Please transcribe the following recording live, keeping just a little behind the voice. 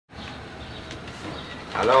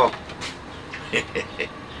Halo?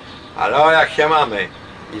 Halo, jak się mamy?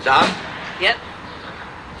 Is on? Yep,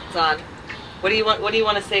 it's on. What do you want? What do you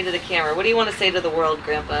want to say to the camera? What do you want to say to the world,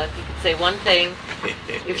 Grandpa? If you could say one thing,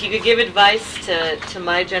 if you could give advice to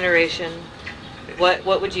my generation, what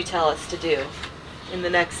would you tell us to do in the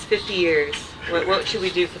next 50 years? What should we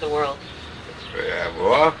do for the world?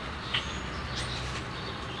 Well,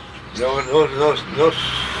 no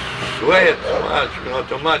swear too much, not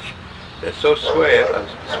too much. There's so swear and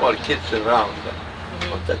small kids around.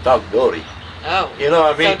 They talk dirty. Oh, You know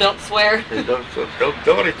what I mean? so don't swear. They don't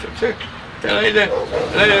dirty. A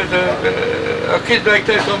kid like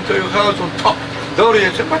that come to your house and talk dirty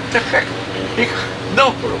and say, what the heck?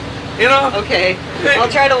 No, you know? Okay, I'll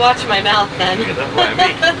try to watch my mouth then. You know what I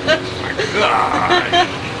mean? My God.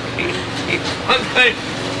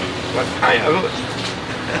 One time I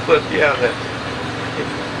was yeah,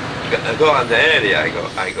 I go on the area, I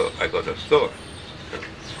go to the store.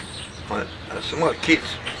 And small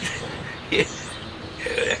kids,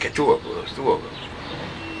 like two of them.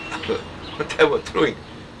 They were throwing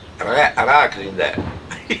rocks in there.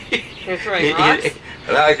 You're throwing rocks?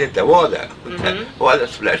 Rocks in the water. Water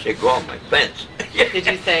splashing on my pants. Did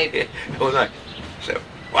you say? It was like, so,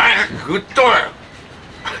 wow, good door.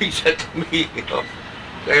 He said to me, you know,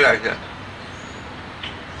 say like that.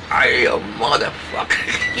 You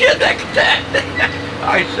motherfucker. You like that?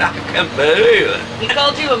 I said, I can't believe it. He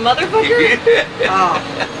called you a motherfucker? Yeah. Oh.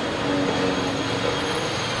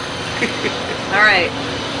 All right.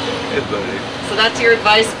 So that's your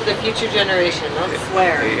advice for the future generation. Don't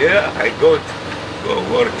swear. Yeah, I go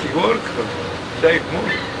work, save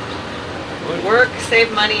money. Work,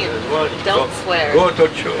 save money, and don't swear. Go to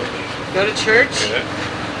church. Go to church? Yeah.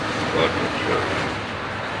 Go to church.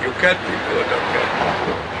 You can't be good, okay?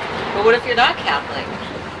 But what if you're not Catholic?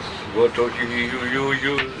 Go to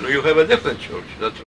you have a different church. That's